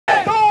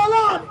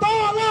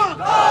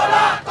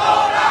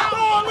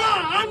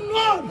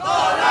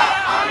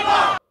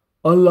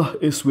Allah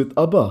is with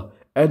Abah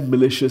and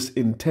malicious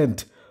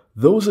intent.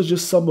 Those are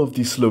just some of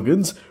the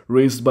slogans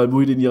raised by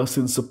Muhyiddin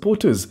Yassin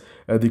supporters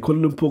at the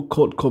Kuala Lumpur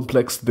court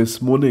complex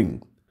this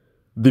morning.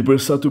 The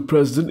Bersatu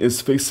president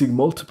is facing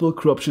multiple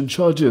corruption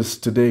charges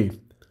today.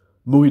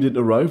 Muhyiddin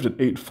arrived at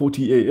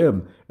 8:40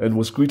 a.m. and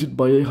was greeted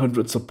by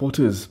 100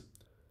 supporters.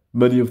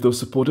 Many of those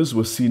supporters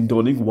were seen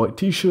donning white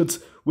t-shirts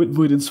with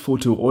Muhyiddin's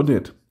photo on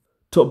it.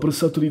 Top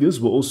Bersatu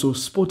leaders were also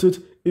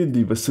spotted in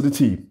the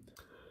vicinity.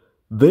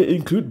 They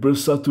include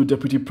Bersatu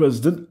Deputy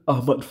President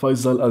Ahmad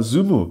Faizal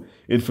Azumu,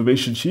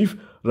 Information Chief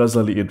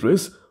Razali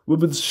Idris,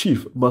 Women's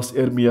Chief Mas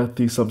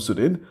Ermiati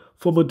Samsudin,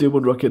 former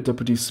Dewan Rakyat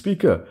Deputy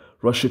Speaker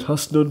Rashid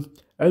Hasnun,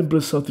 and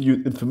Bersatu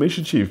Youth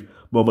Information Chief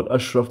Muhammad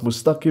Ashraf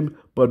Mustaqim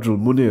Badrul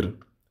Munir.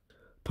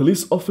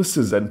 Police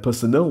officers and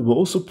personnel were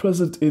also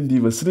present in the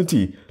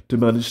vicinity to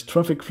manage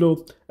traffic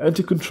flow and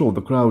to control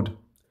the crowd.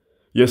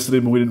 Yesterday,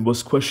 Muhyiddin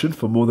was questioned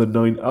for more than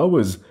 9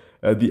 hours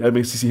at the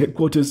MACC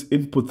headquarters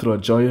in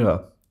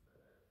Putrajaya.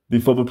 The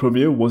former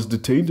premier was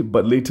detained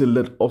but later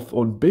let off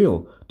on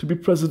bail to be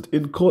present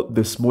in court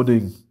this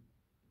morning.